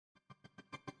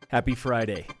Happy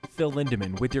Friday. Phil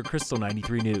Lindemann with your Krystal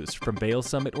 93 News from Vail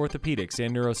Summit Orthopedics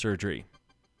and Neurosurgery.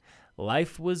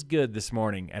 Life was good this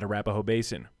morning at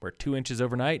A-Basin, where 2 inches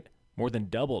overnight more than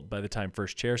doubled by the time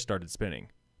first chair started spinning.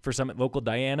 For Summit local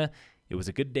Diana, it was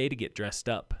a good day to get dressed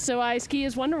up. So I ski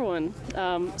as Wonder Woman,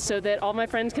 so that all my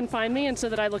friends can find me and so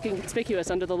that I look inconspicuous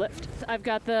under the lift. I've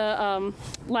got the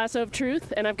lasso of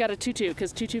truth, and I've got a tutu,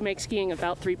 because tutu makes skiing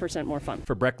about 3% more fun.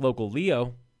 For Breck local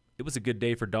Leo, it was a good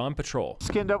day for Dawn Patrol.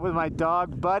 Skinned up with my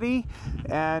dog Buddy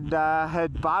and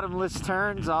had bottomless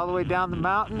turns all the way down the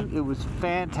mountain. It was a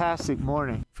fantastic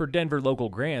morning. For Denver local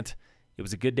Grant, it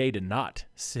was a good day to not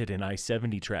sit in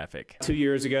I-70 traffic. 2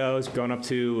 years ago, I was going up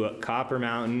to Copper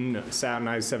Mountain, sat on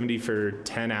I-70 for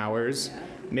 10 hours,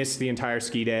 missed the entire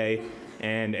ski day,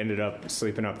 and ended up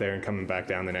sleeping up there and coming back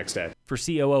down the next day. For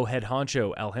COO head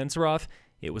honcho Al Henseroth,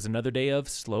 it was another day of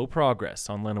slow progress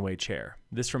on Lenawee chair.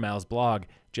 This from Al's blog.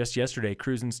 Just yesterday,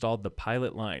 crews installed the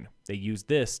pilot line. They used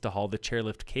this to haul the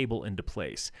chairlift cable into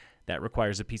place. That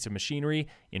requires a piece of machinery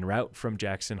en route from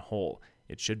Jackson Hole.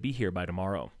 It should be here by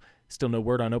tomorrow. Still no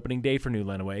word on opening day for New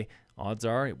Lenawee. Odds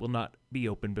are it will not be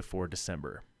open before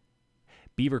December.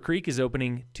 Beaver Creek is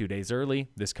opening 2 days early,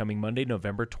 this coming Monday,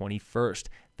 November 21st.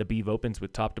 The Beav opens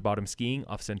with top-to-bottom skiing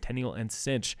off Centennial and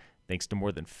Cinch, thanks to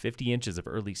more than 50 inches of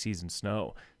early season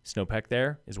snow. Snowpack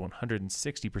there is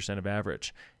 160% of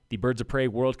average. The Birds of Prey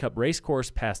World Cup race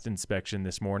course passed inspection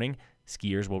this morning.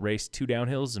 Skiers will race 2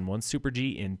 downhills and 1 Super G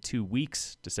in 2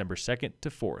 weeks, December 2nd to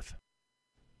 4th.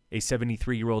 A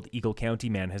 73-year-old Eagle County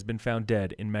man has been found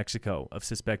dead in Mexico of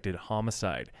suspected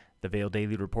homicide. The Vail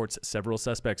Daily reports several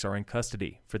suspects are in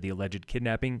custody for the alleged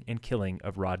kidnapping and killing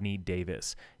of Rodney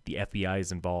Davis. The FBI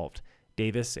is involved.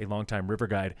 Davis, a longtime river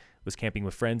guide, was camping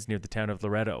with friends near the town of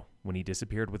Loretto when he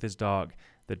disappeared with his dog.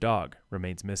 The dog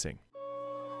remains missing.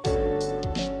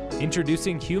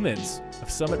 Introducing Humans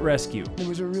of Summit Rescue. It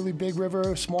was a really big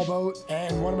river, small boat,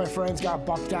 and one of my friends got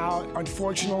bucked out.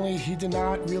 Unfortunately, he did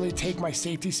not really take my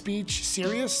safety speech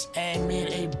serious and made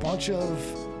a bunch of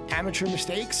amateur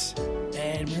mistakes,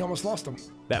 and we almost lost him.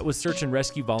 That was search and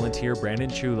rescue volunteer Brand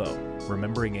Ciullo,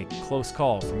 remembering a close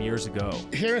call from years ago.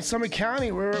 Here in Summit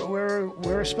County,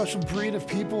 we're a special breed of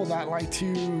people that like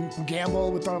to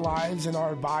gamble with our lives and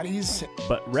our bodies.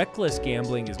 But reckless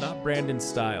gambling is not Brandon's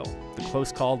style. The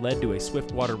close call led to a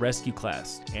swiftwater rescue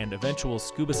class and eventual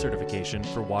scuba certification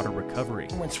for water recovery.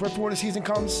 When swiftwater season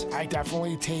comes, I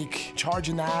definitely take charge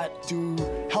in that, to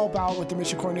help out with the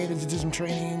mission coordinators to do some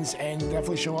trainings, and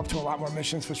definitely show up to a lot more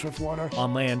missions for swiftwater.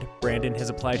 On land, Brandon has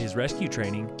applied his rescue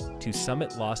training to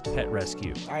Summit Lost Pet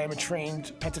Rescue. I am a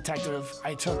trained pet detective.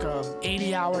 I took a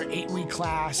 80-hour, 8-week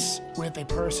class with a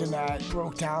person that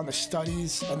broke down the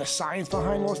studies and the science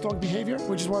behind lost dog behavior,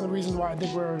 which is one of the reasons why I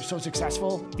think we're so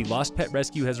successful. The Lost Pet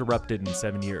Rescue has erupted in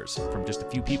 7 years, from just a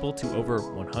few people to over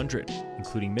 100,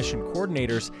 including mission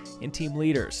coordinators and team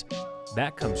leaders.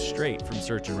 That comes straight from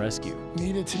search and rescue.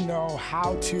 Needed to know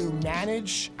how to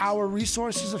manage our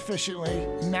resources efficiently,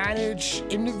 manage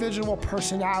individual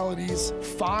personalities,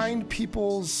 find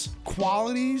people's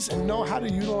qualities, and know how to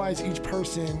utilize each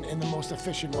person in the most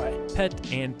efficient way.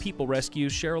 Pet and people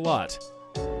rescues share a lot,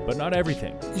 but not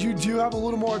everything. You do have a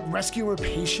little more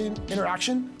rescuer-patient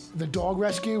interaction. The dog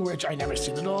rescue, which I never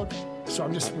see the dog, so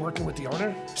I'm just working with the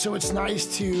owner. So it's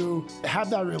nice to have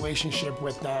that relationship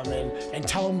with them and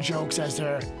tell them jokes as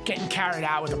they're getting carried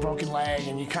out with a broken leg,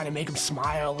 and you kind of make them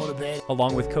smile a little bit.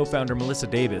 Along with co-founder Melissa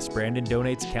Davis, Brandon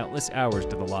donates countless hours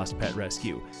to the Lost Pet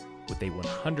Rescue, with a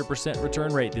 100%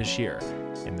 return rate this year,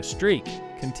 and the streak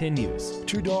continues.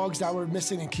 2 dogs that were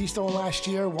missing in Keystone last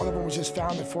year. One of them was just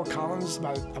found in Fort Collins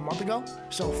about a month ago,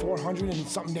 so 400 and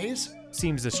something days.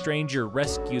 Seems a stranger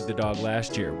rescued the dog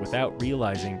last year without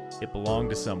realizing it belonged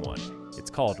to someone. It's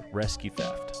called rescue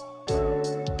theft.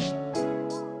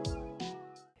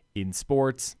 In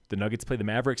sports, the Nuggets play the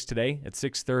Mavericks today at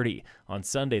 6:30. On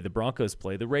Sunday, the Broncos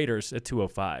play the Raiders at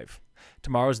 2:05.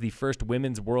 Tomorrow's the first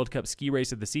Women's World Cup ski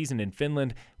race of the season in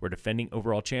Finland, where defending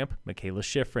overall champ Michaela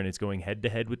Schifrin is going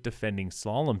head-to-head with defending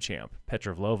slalom champ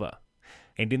Petra Vlhova.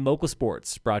 And in local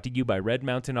sports, brought to you by Red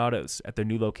Mountain Autos at their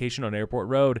new location on Airport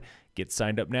Road. Get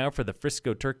signed up now for the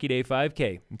Frisco Turkey Day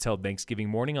 5K until Thanksgiving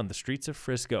morning on the streets of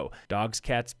Frisco. Dogs,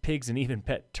 cats, pigs, and even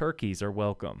pet turkeys are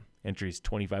welcome. Entries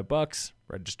 $25.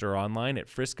 Register online at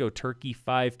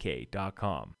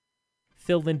friscoturkey5k.com.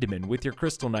 Phil Lindemann with your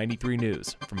Krystal 93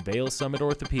 News from Vail Summit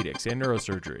Orthopedics and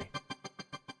Neurosurgery.